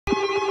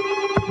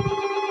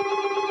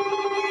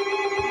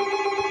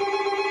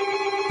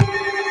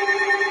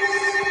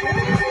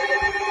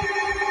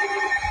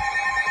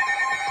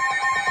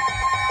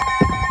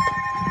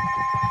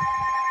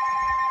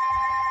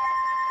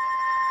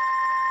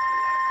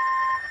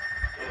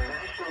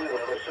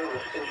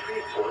Service in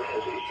Shreveport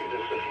has issued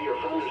a severe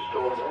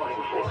thunderstorm warning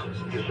for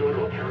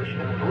DeSoto Parish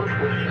in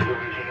northwestern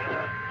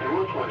Louisiana,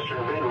 northwestern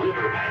Red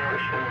River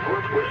Parish in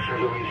northwestern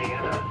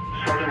Louisiana,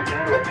 southern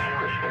Darrow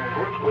Parish in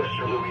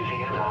northwestern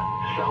Louisiana,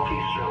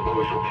 southeastern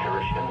Louisville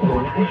Parish in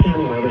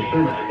northwestern Weather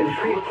Service in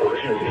Shreveport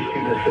has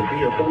issued a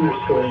severe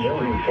thunderstorm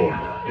warning for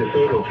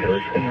DeSoto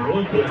Parish in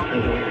northwestern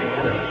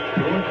Louisiana,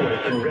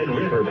 northwestern Red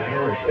River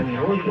Parish in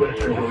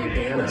northwestern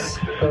Louisiana,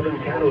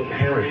 southern Darrow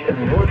Parish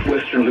in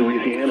northwestern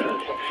Louisiana,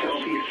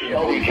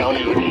 Shelby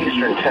County in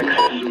eastern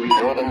Texas,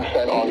 northern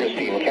San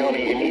Augustine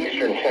County in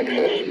eastern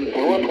Texas,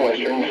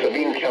 northwestern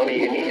Sabine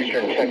County in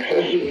eastern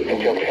Texas,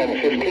 until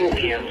 10:15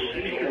 p.m.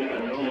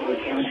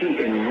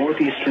 in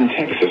northeastern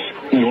Texas,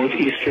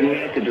 northeastern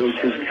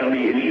Nacogdoches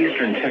County in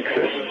eastern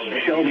Texas,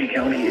 Shelby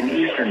County in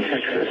eastern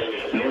Texas,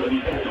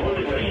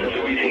 northwestern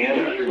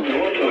Louisiana,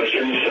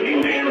 northwestern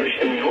Sabine Parish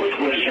in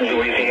northwestern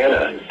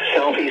Louisiana,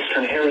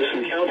 southeastern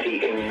Harrison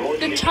County in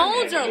northwestern. The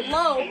tones are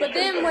low, but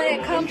then when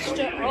it comes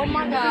to, oh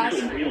my gosh.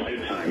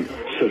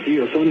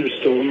 Severe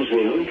thunderstorms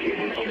were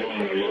located.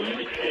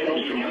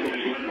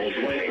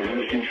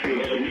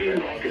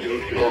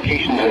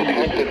 Locations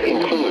impacted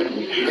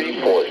include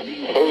Shreveport,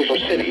 Bossier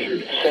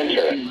City,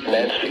 Center,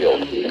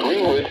 Mansfield,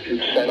 Greenwood,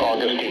 San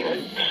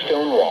Augustine,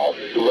 Stonewall,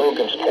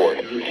 Logansport,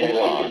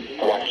 Tenon,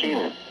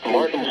 Joaquin,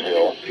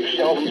 Martinsville,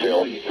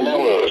 Shelbyville,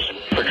 Melrose,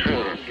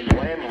 Patroon,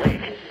 Land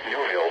Lake,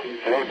 Newville,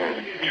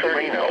 Loudoun,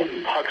 Torino,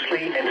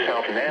 Huxley, and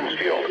South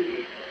Mansfield.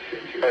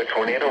 A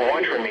tornado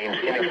watch remains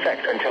in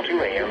effect until 2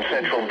 a.m.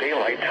 Central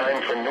Daylight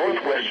Time for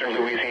northwestern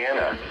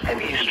Louisiana and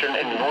eastern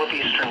and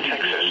northeastern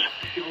Texas.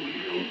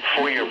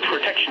 For your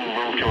protection,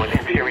 move to an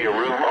interior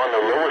room on the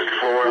lowest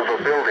floor of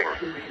a building.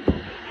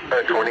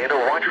 A tornado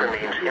watch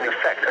remains in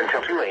effect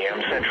until 2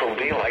 a.m. Central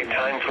Daylight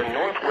Time for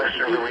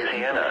northwestern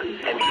Louisiana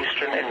and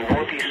eastern and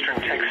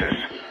northeastern Texas.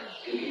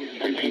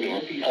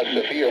 Repeating, a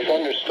severe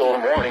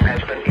thunderstorm warning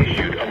has been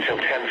issued until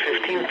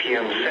 10:15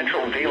 p.m.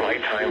 Central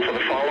Daylight Time for the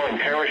following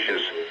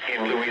parishes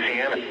in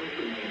Louisiana.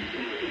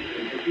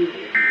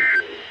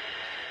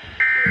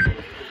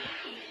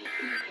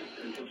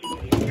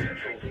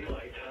 Central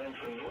Daylight Time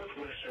for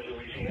northwestern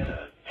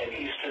Louisiana and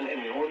eastern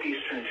and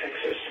northeastern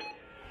Texas.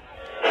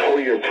 For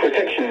your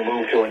protection,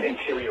 move to an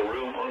interior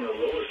room on the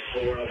lowest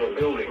floor of a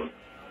building.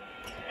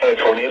 A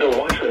tornado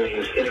watch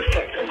remains in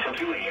effect until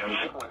 2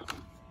 a.m.